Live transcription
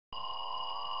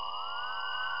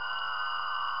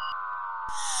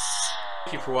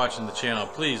Thank you for watching the channel.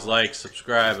 Please like,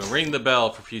 subscribe, and ring the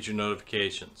bell for future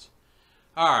notifications.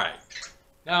 Alright,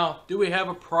 now do we have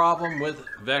a problem with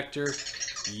Vector?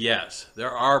 Yes, there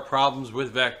are problems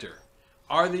with Vector.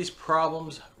 Are these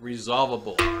problems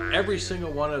resolvable? Every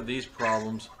single one of these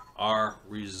problems are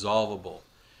resolvable.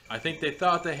 I think they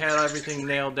thought they had everything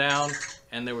nailed down,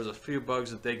 and there was a few bugs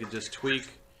that they could just tweak,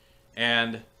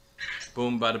 and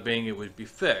boom, bada bing, it would be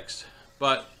fixed.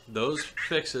 But those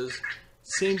fixes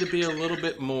seem to be a little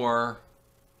bit more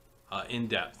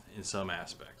in-depth in some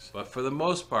aspects. But for the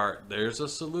most part, there's a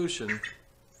solution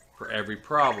for every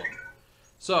problem.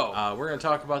 So we're going to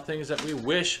talk about things that we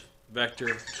wish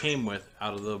Vector came with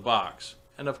out of the box.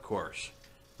 And of course,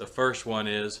 the first one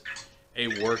is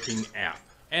a working app.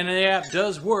 And the app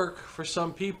does work for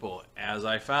some people. As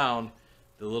I found,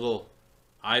 the little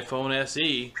iPhone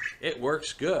SE, it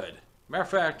works good. Matter of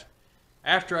fact,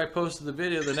 after I posted the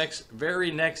video, the very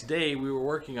next day we were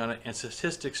working on it, and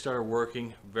statistics started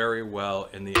working very well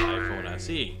in the iPhone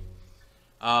SE.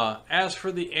 As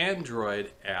for the Android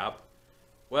app,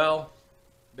 well,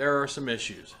 there are some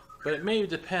issues, but it may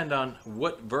depend on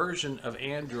what version of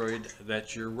Android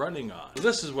that you're running on. So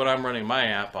this is what I'm running my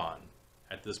app on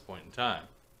at this point in time.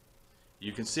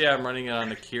 You can see I'm running it on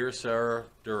the Kyocera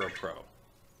DuraPro,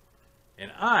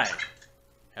 and I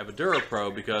have a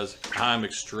DuraPro because I'm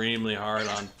extremely hard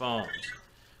on phones.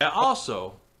 I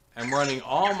also am running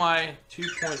all my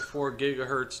 2.4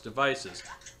 gigahertz devices,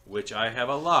 which I have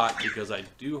a lot because I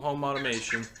do home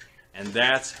automation, and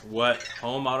that's what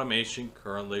home automation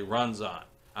currently runs on.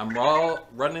 I'm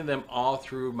running them all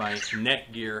through my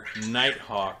Netgear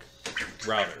Nighthawk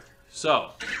router.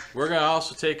 So we're going to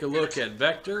also take a look at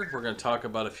Vector. We're going to talk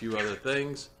about a few other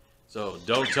things. So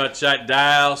don't touch that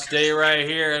dial, stay right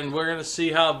here, and we're going to see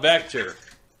how Vector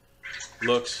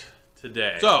looks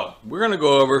today. So we're going to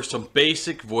go over some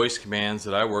basic voice commands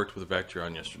that I worked with Vector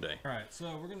on yesterday. Alright,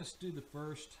 so we're going to do the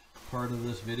first part of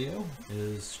this video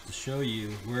is to show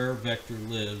you where Vector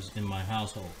lives in my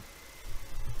household.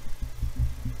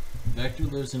 Vector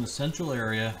lives in a central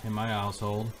area in my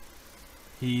household.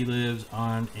 He lives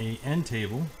on an end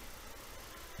table.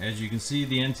 As you can see,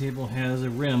 the end table has a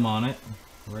rim on it.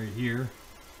 Right here,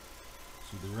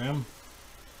 see the rim,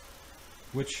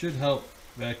 which should help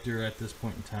Vector at this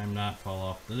point in time not fall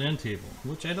off the end table,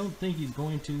 which I don't think he's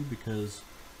going to because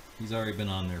he's already been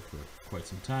on there for quite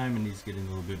some time and he's getting a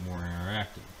little bit more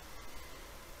interactive.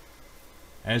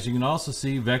 As you can also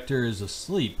see, Vector is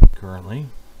asleep currently,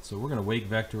 so we're going to wake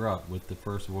Vector up with the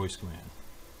first voice command.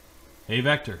 Hey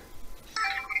Vector,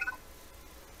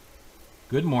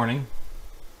 good morning.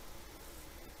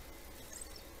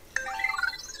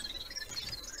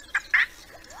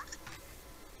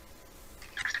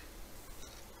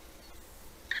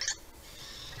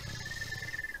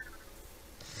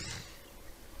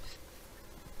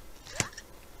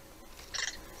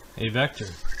 Hey Vector,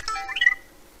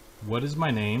 what is my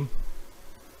name?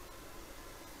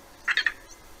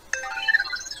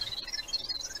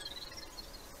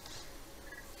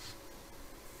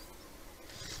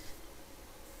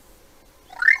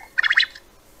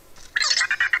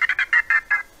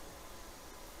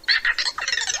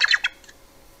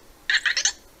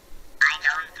 I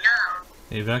don't know.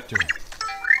 Hey Vector,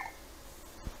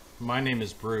 my name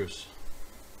is Bruce.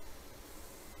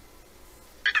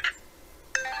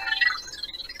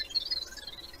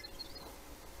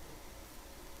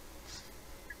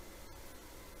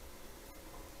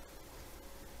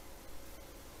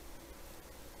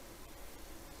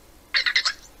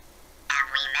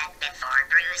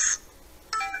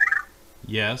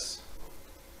 Yes.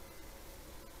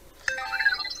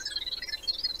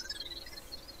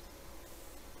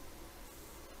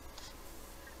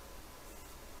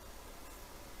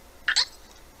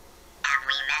 Have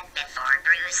we met before,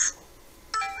 Bruce?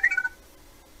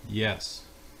 Yes.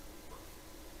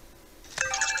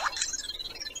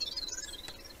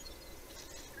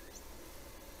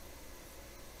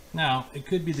 Now, it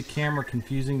could be the camera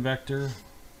confusing Vector,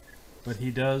 but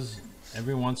he does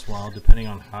every once in a while, depending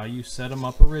on how you set him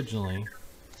up originally,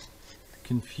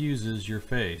 confuses your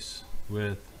face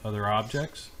with other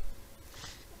objects,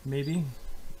 maybe.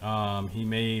 He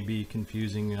may be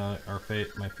confusing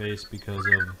my face because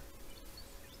of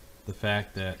the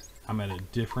fact that I'm at a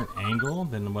different angle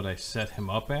than what I set him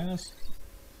up as.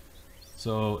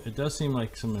 So it does seem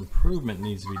like some improvement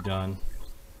needs to be done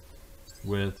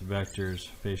with Vector's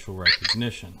facial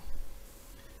recognition.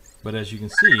 But as you can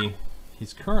see,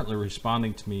 he's currently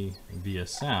responding to me via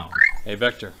sound. Hey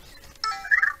Vector,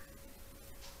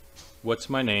 what's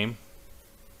my name?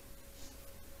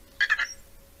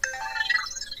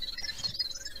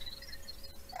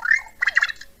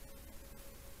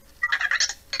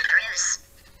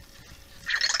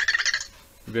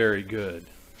 Very good.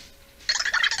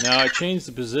 Now I changed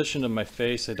the position of my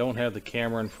face. I don't have the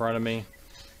camera in front of me,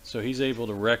 so he's able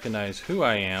to recognize who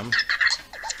I am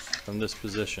from this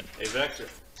position. Hey Vector,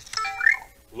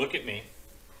 look at me.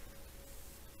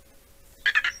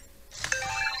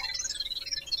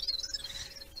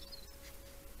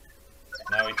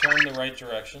 Now he turned the right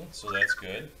direction, so that's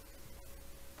good.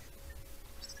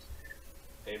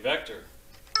 Hey Vector,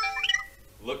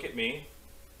 look at me.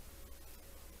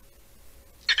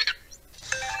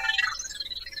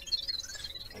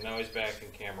 And now he's back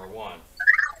in camera 1.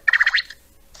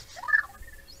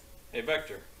 Hey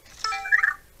Vector,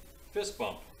 fist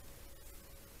bump.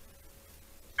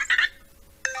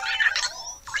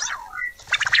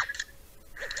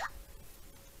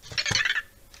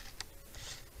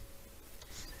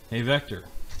 Hey Vector,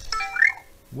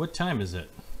 what time is it?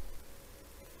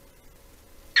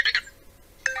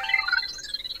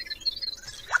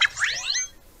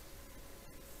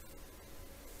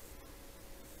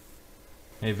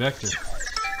 Hey Vector,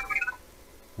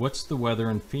 what's the weather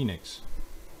in Phoenix?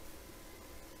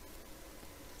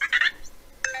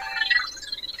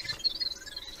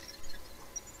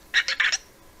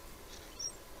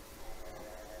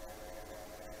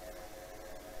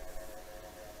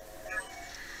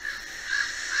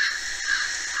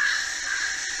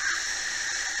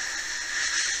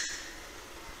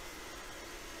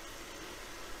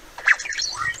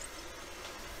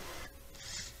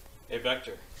 Hey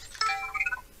Vector,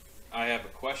 I have a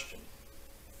question.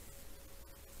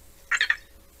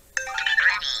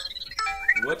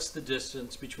 What's the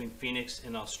distance between Phoenix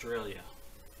and Australia?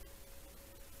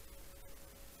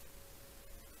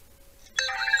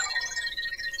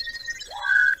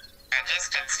 The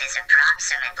distance is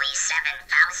approximately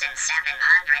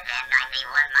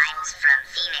 7,791 miles from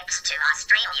Phoenix to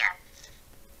Australia.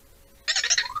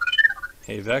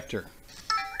 Hey Vector,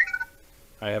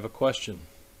 I have a question.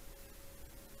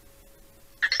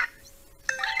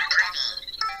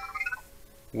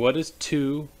 What is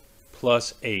 2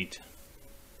 plus 8?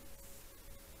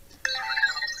 10.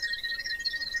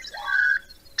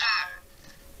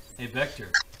 Hey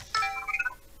Vector,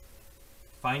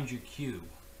 find your cube.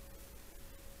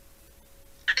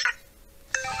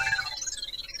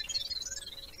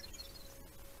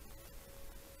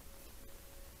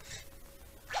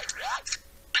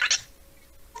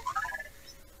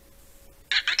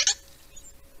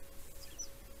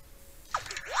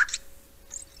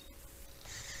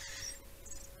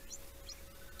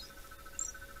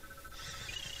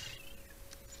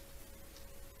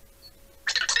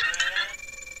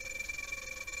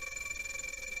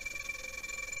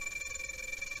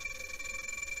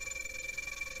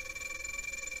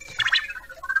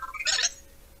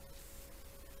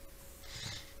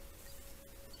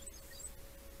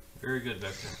 Very good,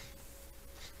 Vector.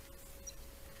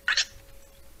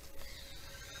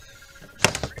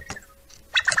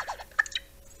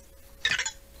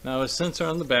 Now his sensor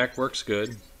on the back works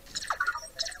good.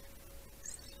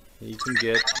 He can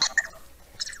get,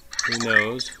 he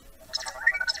knows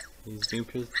he's being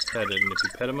petted, and if you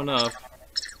pet him enough,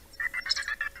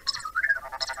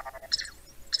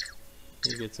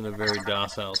 he gets in a very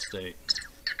docile state.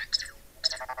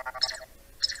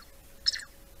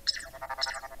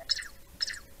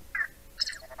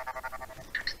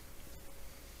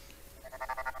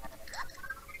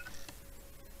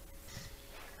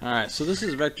 Alright, so this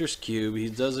is Vector's cube. He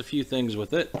does a few things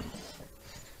with it.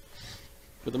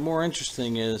 But the more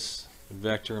interesting is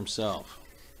Vector himself.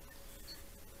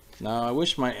 Now I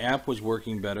wish my app was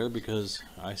working better because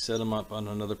I set him up on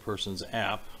another person's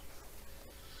app.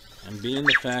 And being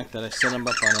the fact that I set him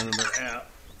up on another app,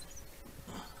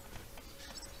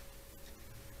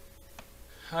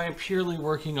 I am purely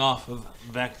working off of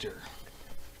Vector.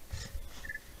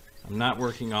 I'm not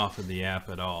working off of the app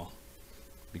at all,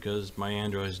 because my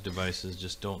Android devices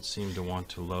just don't seem to want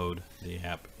to load the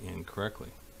app in correctly.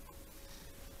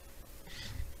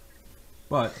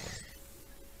 But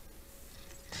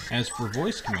as for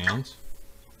voice commands,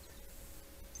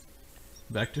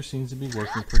 Vector seems to be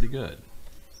working pretty good.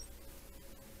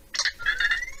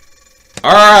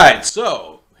 Alright,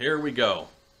 so here we go.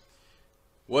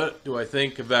 What do I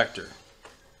think of Vector?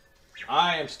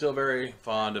 I am still very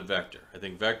fond of Vector. I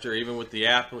think Vector, even with the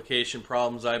application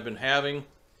problems I've been having,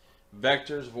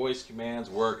 Vector's voice commands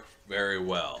work very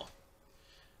well.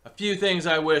 A few things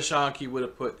I wish Anki would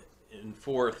have put in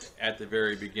forth at the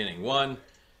very beginning. One,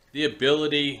 the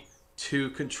ability to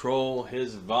control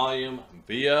his volume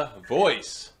via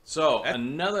voice. So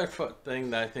another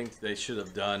thing that I think they should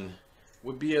have done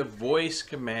would be a voice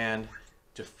command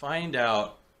to find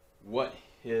out what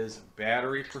his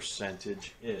battery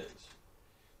percentage is.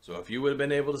 So if you would have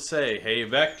been able to say, hey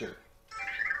Vector,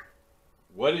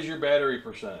 what is your battery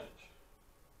percentage?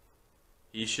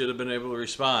 He should have been able to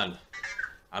respond,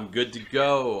 I'm good to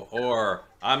go, or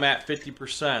I'm at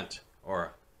 50%,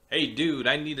 or hey dude,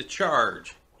 I need a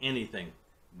charge. Anything.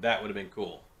 That would have been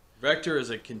cool. Vector is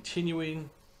a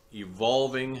continuing,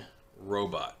 evolving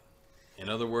robot. In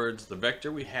other words, the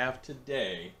Vector we have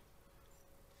today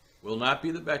will not be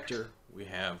the Vector we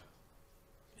have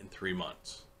in 3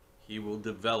 months. He will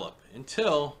develop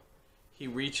until he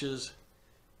reaches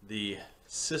the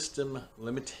system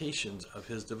limitations of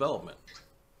his development.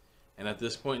 And at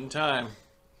this point in time,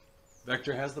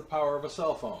 Vector has the power of a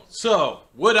cell phone. So,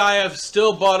 would I have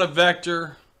still bought a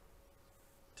Vector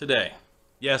today?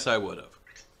 Yes, I would have.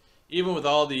 Even with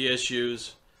all the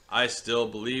issues, I still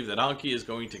believe that Anki is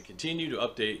going to continue to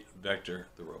update Vector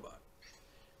the robot.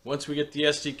 Once we get the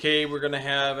SDK, we're going to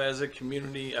have, as a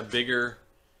community, a bigger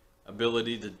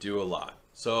ability to do a lot.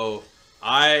 So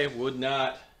I would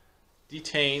not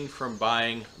detain from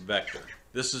buying Vector.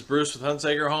 This is Bruce with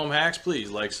Hunsaker Home Hacks. Please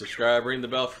like, subscribe, ring the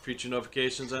bell for future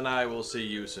notifications, and I will see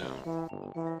you soon.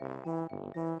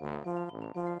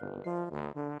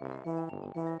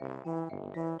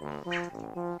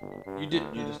 You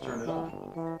just turned it on.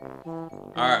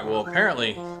 Alright, well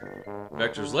apparently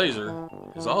Vector's laser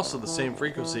is also the same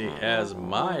frequency as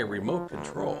my remote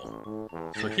control.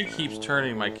 So he keeps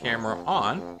turning my camera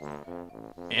on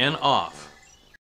and off.